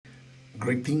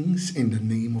Greetings in the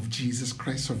name of Jesus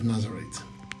Christ of Nazareth.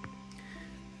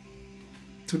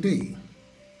 Today,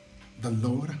 the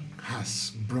Lord has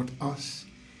brought us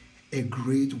a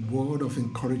great word of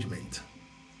encouragement.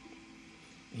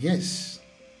 Yes,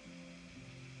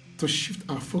 to shift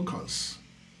our focus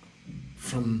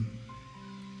from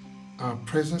our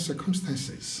present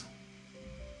circumstances.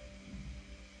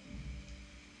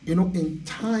 In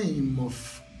time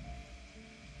of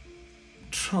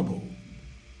trouble,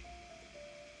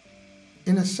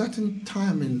 in a certain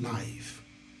time in life,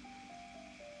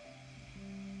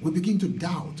 we begin to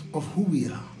doubt of who we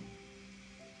are.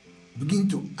 Begin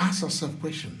to ask ourselves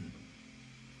questions.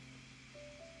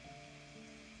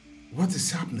 What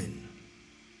is happening?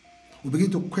 We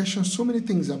begin to question so many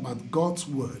things about God's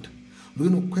word. We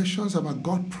begin to question about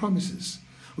God's promises.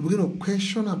 We begin to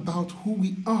question about who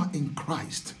we are in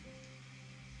Christ.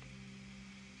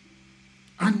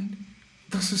 And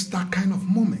this is that kind of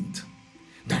moment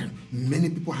that many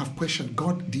people have questioned,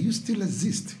 God, do you still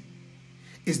exist?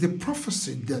 Is the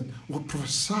prophecy that was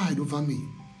prophesied over me,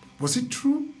 was it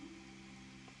true?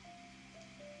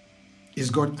 Is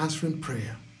God answering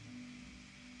prayer?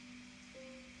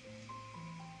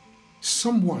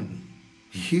 Someone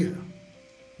here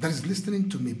that is listening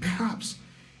to me, perhaps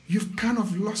you've kind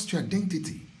of lost your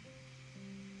identity.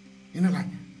 Like,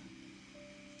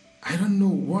 I don't know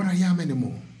what I am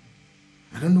anymore.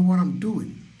 I don't know what I'm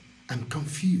doing. I'm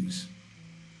confused.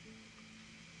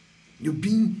 You're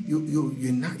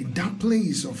not in that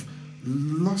place of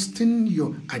losing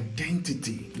your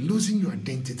identity, losing your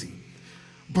identity.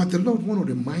 But the Lord wants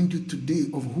to remind you today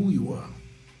of who you are.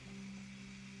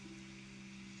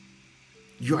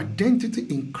 Your identity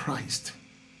in Christ.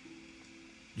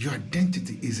 Your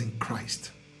identity is in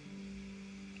Christ,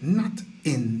 not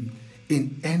in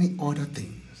any other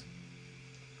things.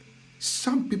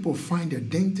 Some people find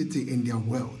identity in their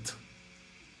wealth.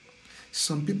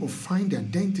 Some people find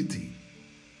identity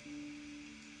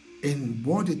in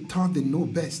what they thought they know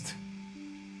best.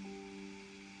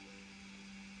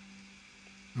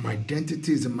 My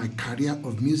identity is in my career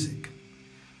of music.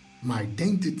 My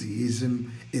identity is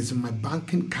in my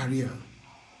banking career.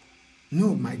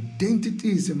 No, my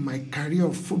identity is in my career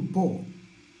of football.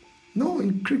 No,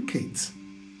 in cricket.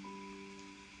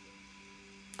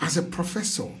 As a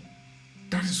professor,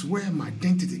 that is where my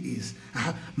identity is.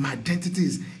 My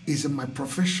identity is in my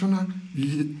professional,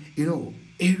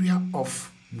 area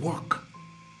of work.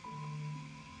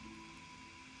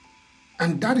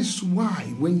 And that is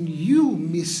why when you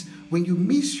miss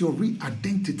your real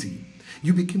identity,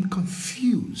 you become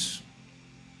confused.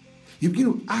 You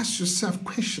begin to ask yourself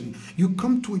questions. You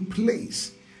come to a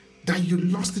place that you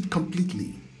lost it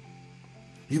completely.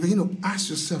 You begin to ask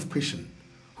yourself questions.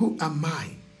 Who am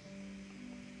I?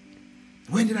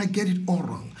 Where did I get it all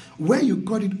wrong? Where you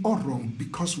got it all wrong,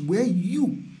 because where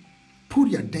you put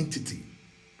your identity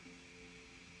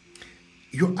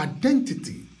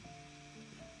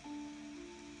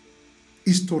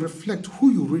is to reflect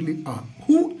who you really are.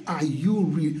 Who are you?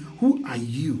 Who are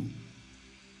you?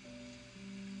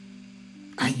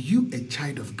 Are you a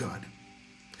child of God?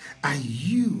 Are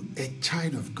you a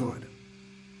child of God?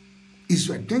 Is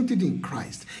your identity in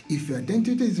Christ? If your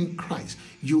identity is in Christ,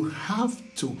 you have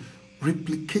to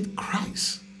replicate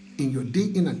Christ in your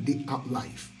day in and day out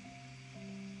life.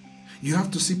 You have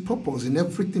to see purpose in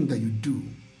everything that you do.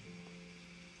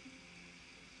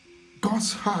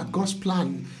 God's heart, God's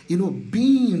plan,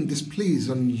 being displayed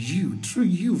on you, through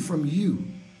you, from you.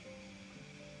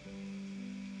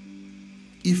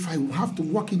 If I have to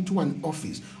walk into an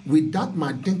office without my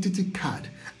identity card,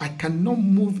 I cannot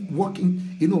move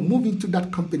into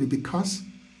that company, because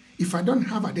if I don't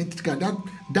have identity card,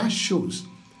 that shows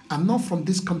I'm not from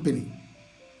this company.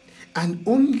 And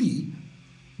only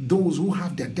those who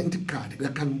have the identity card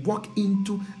that can walk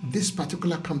into this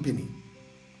particular company.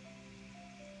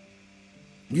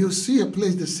 You'll see a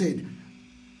place that said,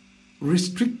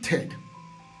 restricted,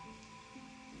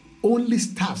 only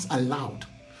staffs allowed.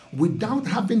 Without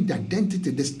having the identity,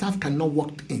 the staff cannot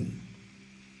walk in.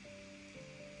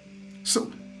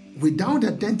 So, without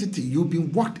identity, you've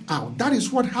been walked out. That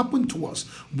is what happened to us.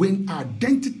 When our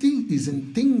identity is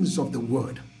in things of the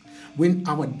word, when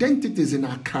our identity is in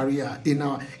our career,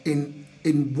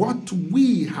 in what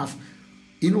we have,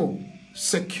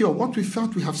 secured, what we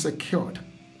felt we have secured,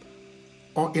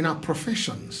 or in our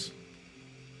professions,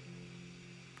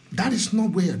 that is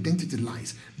not where identity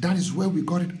lies. That is where we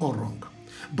got it all wrong.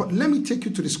 But let me take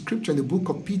you to the scripture in the book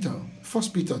of Peter, 1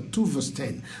 Peter 2 verse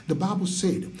 10. The Bible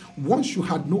said, once you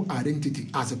had no identity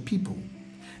as a people,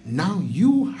 now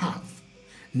you have.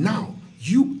 Now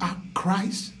you are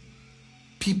Christ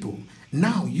people.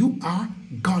 Now you are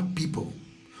God people.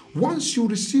 Once you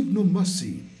receive no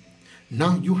mercy,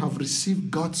 now you have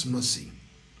received God's mercy.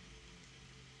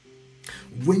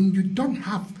 When you don't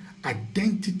have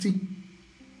identity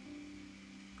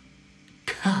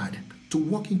card to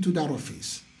walk into that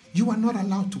office, you are not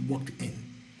allowed to walk in.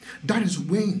 That is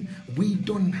when we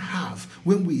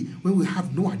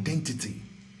have no identity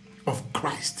of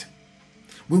Christ.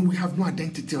 When we have no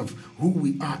identity of who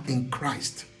we are in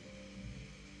Christ.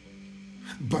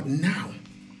 But now,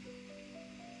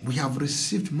 we have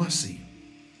received mercy.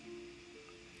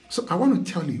 So I want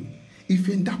to tell you, if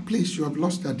in that place you have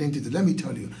lost identity, let me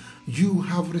tell you, you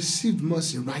have received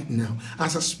mercy right now.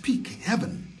 As I speak,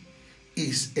 heaven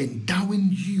is endowing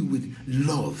you with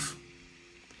love.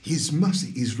 His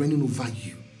mercy is reigning over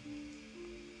you.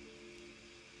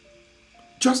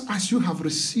 Just as you have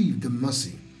received the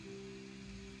mercy,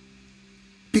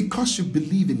 because you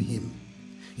believe in him,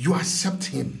 you accept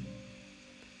him.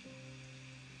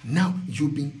 Now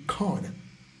you've been called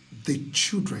the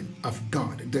children of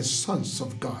God, the sons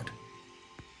of God.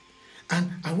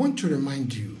 And I want to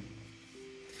remind you,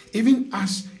 even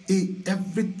as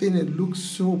everything looks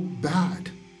so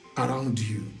bad around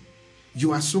you,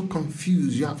 you are so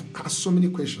confused, you have asked so many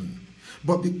questions.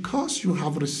 But because you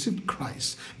have received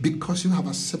Christ, because you have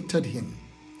accepted him,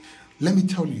 let me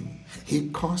tell you, he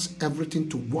caused everything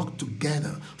to work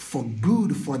together for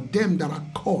good for them that are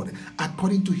called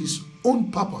according to his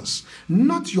own purpose,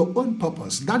 not your own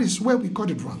purpose. That is where we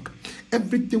got it wrong.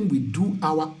 Everything we do,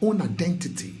 our own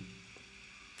identity.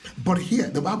 But here,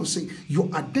 the Bible says, your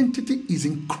identity is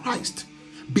in Christ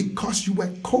because you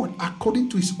were called according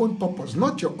to his own purpose,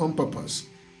 not your own purpose.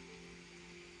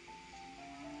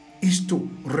 Is to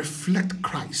reflect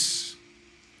Christ,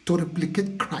 to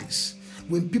replicate Christ.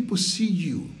 When people see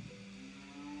you,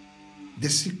 they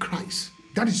see Christ.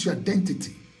 That is your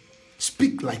identity.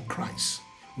 Speak like Christ.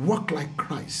 Walk like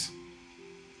Christ.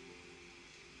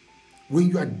 When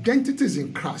your identity is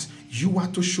in Christ, you are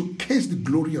to showcase the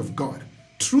glory of God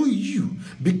through you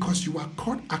because you are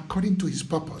called according to his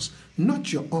purpose,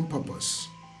 not your own purpose.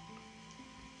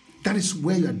 That is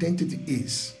where your identity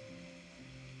is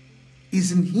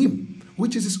in him,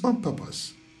 which is his own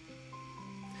purpose.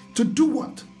 To do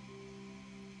what?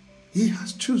 He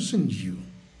has chosen you.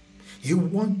 He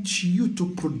wants you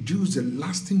to produce a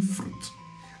lasting fruit.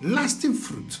 Lasting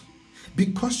fruit.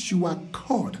 Because you are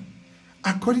called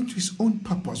according to his own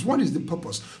purpose. What is the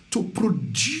purpose? To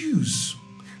produce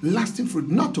lasting fruit,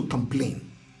 not to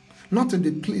complain. Not to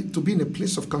be in a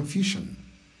place of confusion.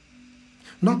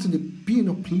 Not to be in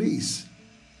a place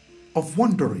of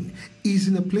wandering. Is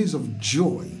in a place of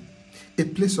joy. A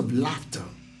place of laughter.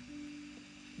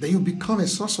 That you become a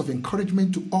source of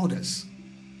encouragement to others.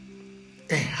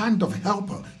 A hand of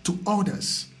helper to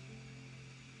others.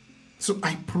 So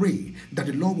I pray that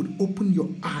the Lord would open your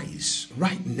eyes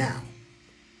right now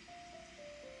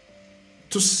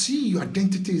to see your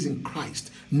identity is in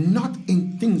Christ, not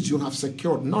in things you have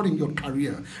secured, not in your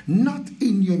career, not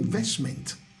in your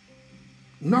investment,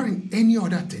 not in any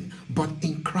other thing, but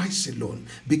in Christ alone,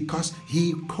 because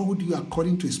he called you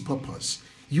according to his purpose.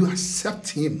 You accept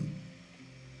him.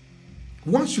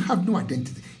 Once you have no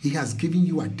identity, he has given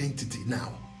you identity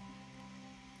now.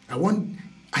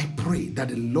 I pray that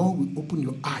the Lord will open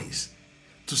your eyes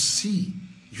to see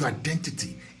your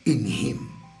identity in him.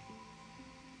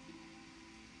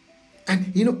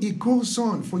 And it goes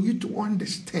on for you to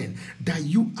understand that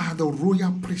you are the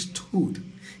royal priesthood,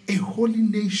 a holy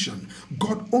nation,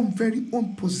 God's own very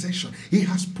own possession. He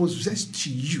has possessed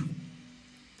you.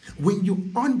 When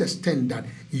you understand that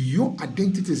your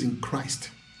identity is in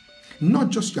Christ, not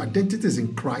just your identity is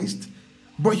in Christ,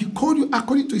 but he called you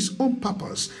according to his own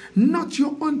purpose, not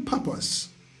your own purpose.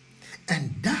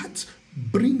 And that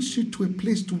brings you to a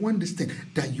place to understand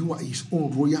that you are his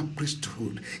own royal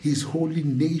priesthood, his holy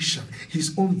nation,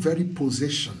 his own very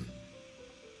possession.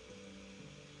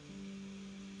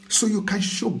 So you can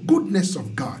show goodness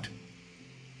of God.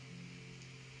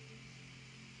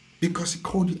 Because he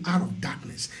called you out of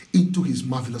darkness into his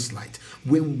marvelous light.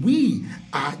 When we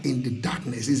are in the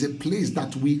darkness, is a place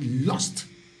that we lost.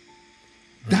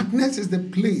 Darkness is the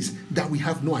place that we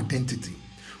have no identity.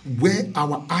 Where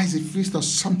our eyes are fixed on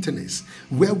something else.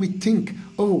 Where we think,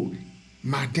 oh,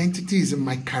 my identity is in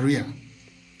my career.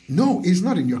 No, it's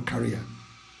not in your career.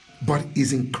 But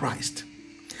it's in Christ.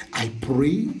 I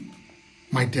pray,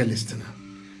 my dear listener,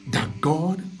 that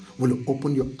God will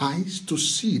open your eyes to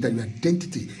see that your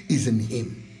identity is in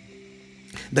him.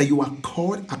 That you are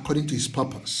called according to his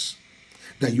purpose.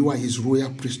 That you are his royal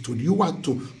priesthood. You are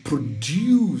to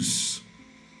produce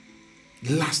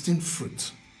lasting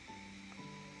fruit.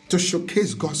 To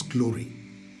showcase God's glory.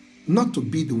 Not to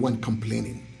be the one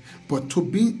complaining, but to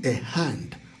be a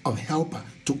hand of helper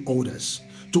to others,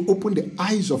 to open the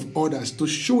eyes of others, to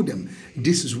show them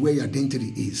this is where your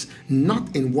identity is,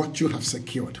 not in what you have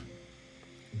secured.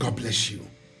 God bless you.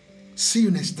 See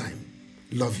you next time.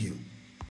 Love you.